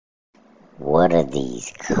What are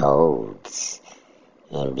these codes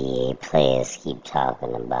NBA players keep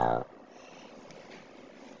talking about?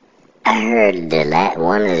 I heard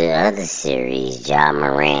one of the other series, Ja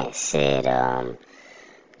Morant said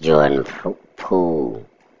Jordan Poole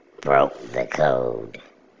broke the code.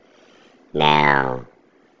 Now,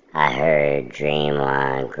 I heard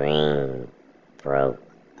Draymond Green broke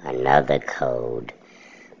another code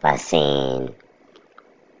by saying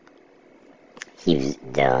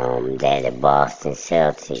that the Boston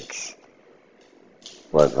Celtics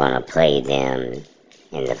were going to play them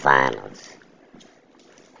in the finals.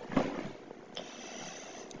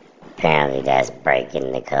 Apparently that's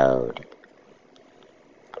breaking the code.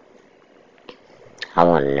 I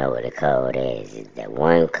want to know what the code is. Is there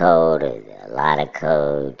one code? Is there a lot of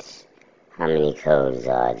codes? How many codes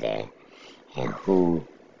are there? And who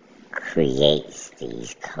creates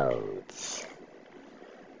these codes?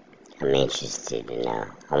 I'm interested to know.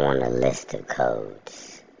 I want a list of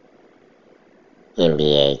codes.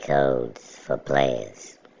 NBA codes for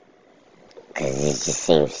players. Because it just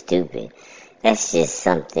seems stupid. That's just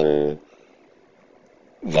something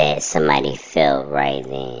that somebody felt right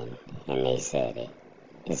then and they said it.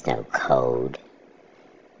 It's no code.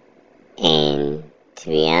 And to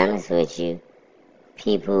be honest with you,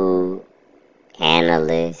 people,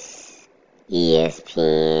 analysts,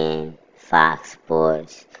 ESPN, Fox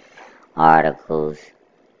Sports, articles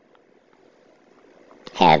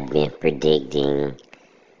have been predicting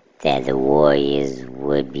that the Warriors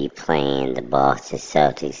would be playing the Boston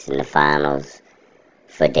Celtics in the finals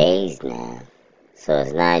for days now. So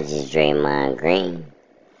it's not just Draymond Green.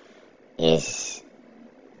 It's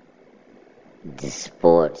the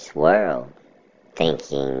sports world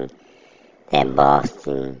thinking that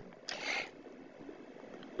Boston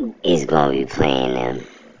is going to be playing them.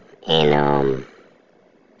 And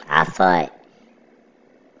I thought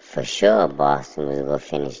for sure Boston was going to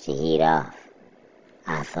finish the Heat off.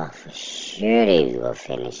 I thought for sure they was going to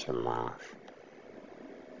finish them off.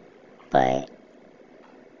 But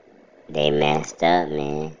they messed up,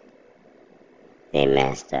 man. They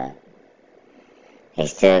messed up. They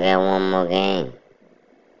still got one more game.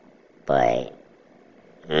 But,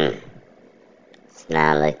 it's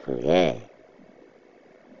not looking good.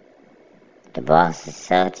 The Boston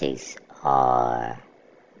Celtics are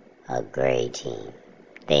a great team.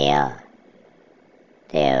 They are.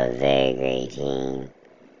 They are a very great team.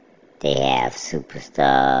 They have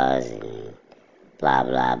superstars and blah,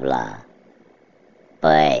 blah, blah.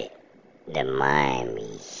 But the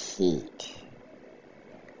Miami Heat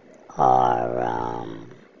are, I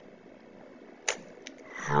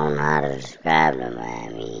don't know how to describe the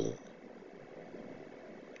Miami Heat.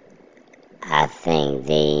 I think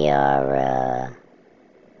they are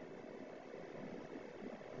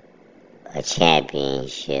a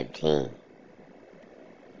championship team.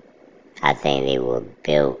 I think they were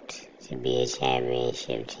built to be a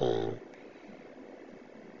championship team.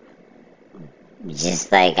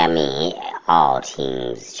 Just like, all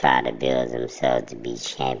teams try to build themselves to be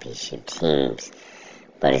championship teams,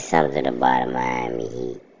 but it's something about the Miami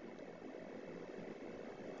Heat.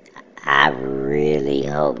 I really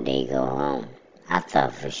hope they go home. I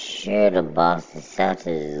thought for sure the Boston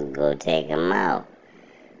Celtics was going to take them out.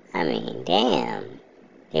 Damn.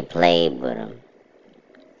 They played with them.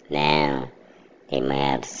 Now, they may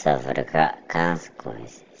have to suffer the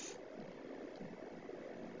consequences.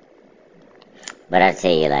 But I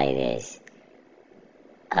tell you like this.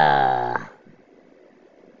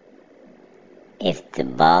 If the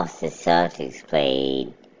Boston Celtics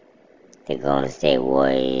played the Golden State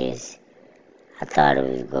Warriors, I thought it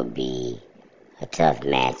was going to be a tough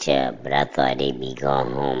matchup, but I thought they'd be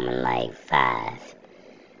going home in like 5.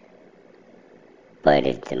 But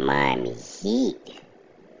if the Miami Heat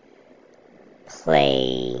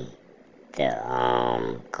play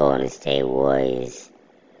the Golden State Warriors,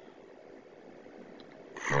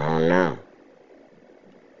 I don't know.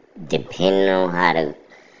 Depending on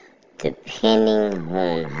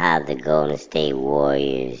how the Golden State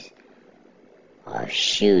Warriors are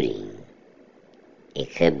shooting,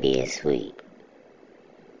 it could be a sweep.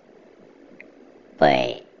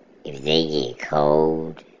 But if they get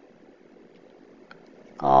cold,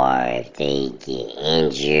 or if they get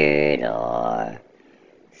injured, or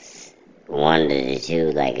one of the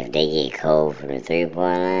two, like if they get cold from the 3-point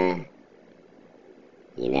line,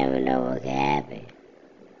 you never know what can happen.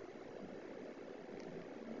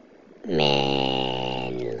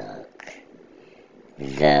 Man, look.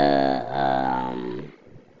 The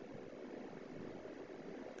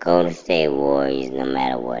Golden State Warriors, no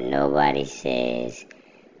matter what nobody says,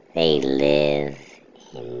 they live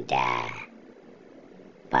and die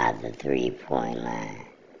by the 3-point line.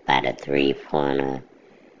 By the 3-pointer,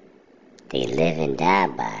 they live and die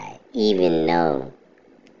by it. Even though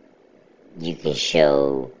you can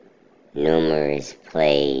show numerous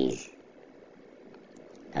plays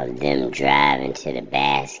of them driving to the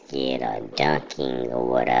basket or dunking or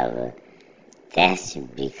whatever, that's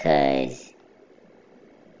because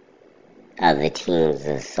other teams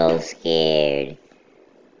are so scared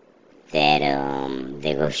that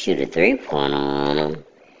they're going to shoot a 3-pointer on them.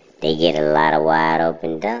 They get a lot of wide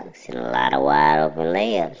open dunks and a lot of wide open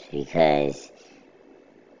layups because,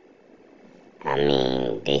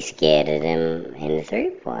 they scared of them in the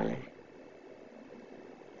 3-pointer.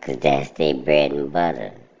 Because that's their bread and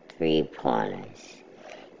butter, 3-pointers.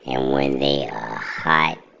 And when they are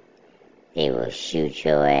hot, they will shoot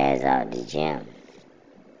your ass out the gym.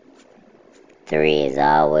 3 is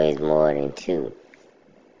always more than 2.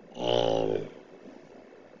 And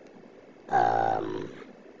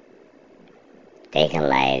they can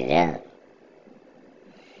light it up.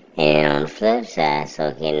 And on the flip side,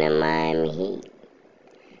 so can the Miami Heat.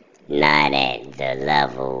 Not at the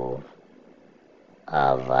level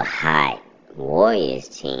of a hot Warriors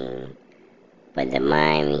team, but the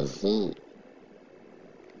Miami Heat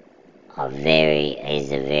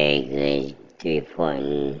is a very good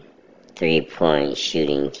three-point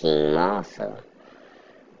shooting team also.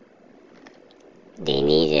 They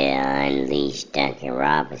need to unleash Duncan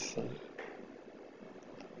Robinson.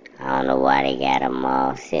 I don't know why they got him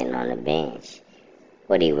all sitting on the bench.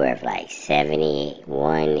 What he worth, like $80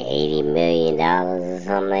 million or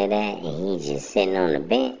something like that? And he's just sitting on the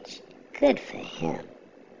bench? Good for him.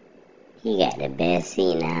 He got the best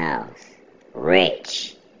seat in the house.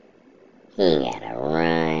 Rich. He ain't gotta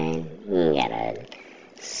run. He ain't gotta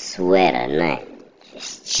sweat or nothing.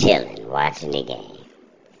 Just chilling, watching the game.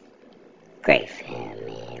 Great for him,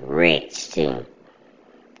 man. Rich, too.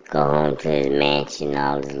 Go home to his mansion,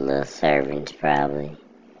 all his little servants probably.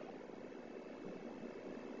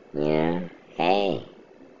 Yeah, hey,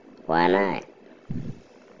 why not?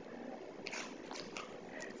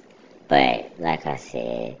 But, like I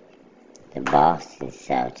said, the Boston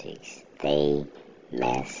Celtics, they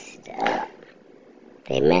messed up.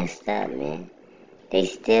 They messed up, man. They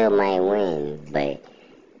still might win, but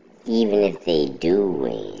even if they do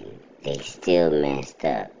win, they still messed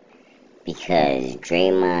up. Because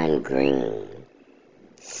Draymond Green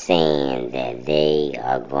saying that they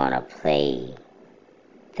are going to play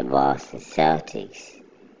the Boston Celtics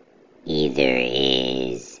either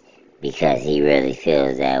is because he really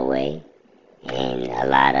feels that way, and a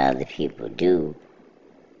lot of other people do,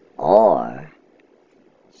 or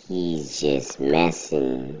he's just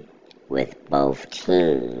messing with both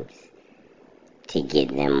teams to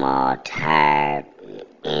get them all tired,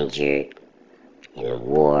 injured, and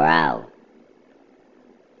wore out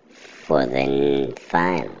for the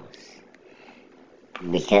finals.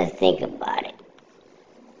 Because think about it.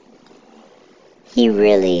 He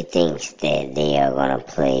really thinks that they are going to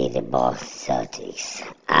play the Boston Celtics.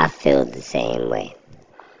 I feel the same way.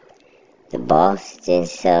 The Boston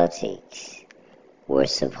Celtics were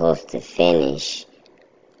supposed to finish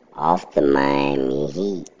off the Miami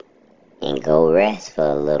Heat and go rest for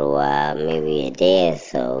a little while, maybe a day or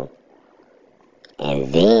so,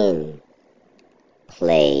 and then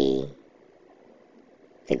play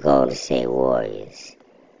the Golden State Warriors.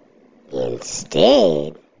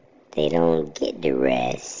 Instead, they don't get the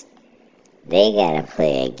rest. They gotta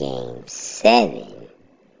play a game 7.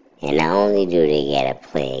 And not only do they gotta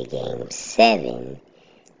play a game 7,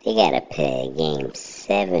 they gotta play a game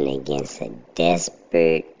 7 against a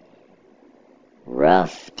desperate,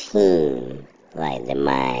 rough team like the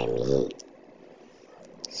Miami Heat.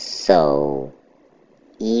 So,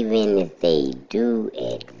 even if they do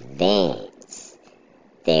advance,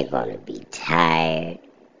 they're gonna be tired,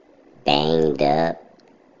 banged up,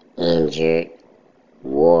 injured,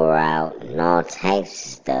 wore out, and all types of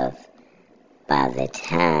stuff by the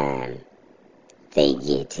time they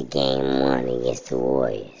get to game 1 against the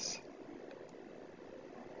Warriors.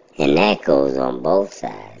 And that goes on both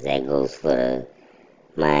sides. That goes for the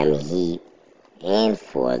Miami Heat and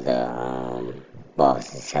for the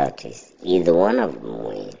Boston Celtics. Either one of them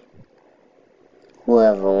win.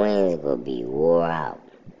 Whoever wins will be wore out.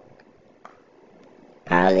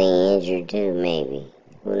 Probably injured too, maybe.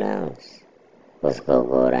 Who knows what's gonna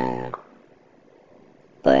go down.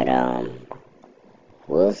 But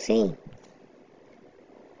we'll see.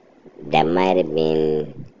 That might have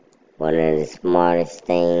been one of the smartest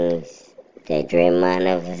things that Draymond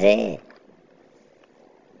ever said.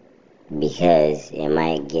 Because it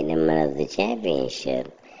might get him another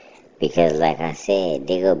championship. Because like I said,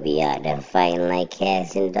 they gonna be out there fighting like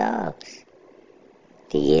cats and dogs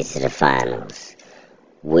to get to the finals,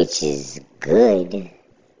 which is good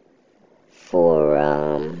for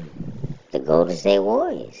the Golden State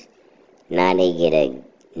Warriors. Now they get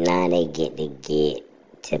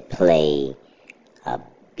to play a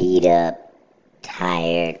beat up,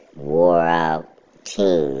 tired, wore out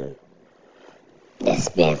team that's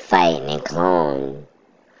been fighting and clawing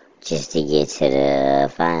just to get to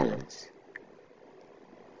the finals.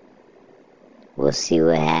 We'll see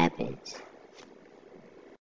what happens.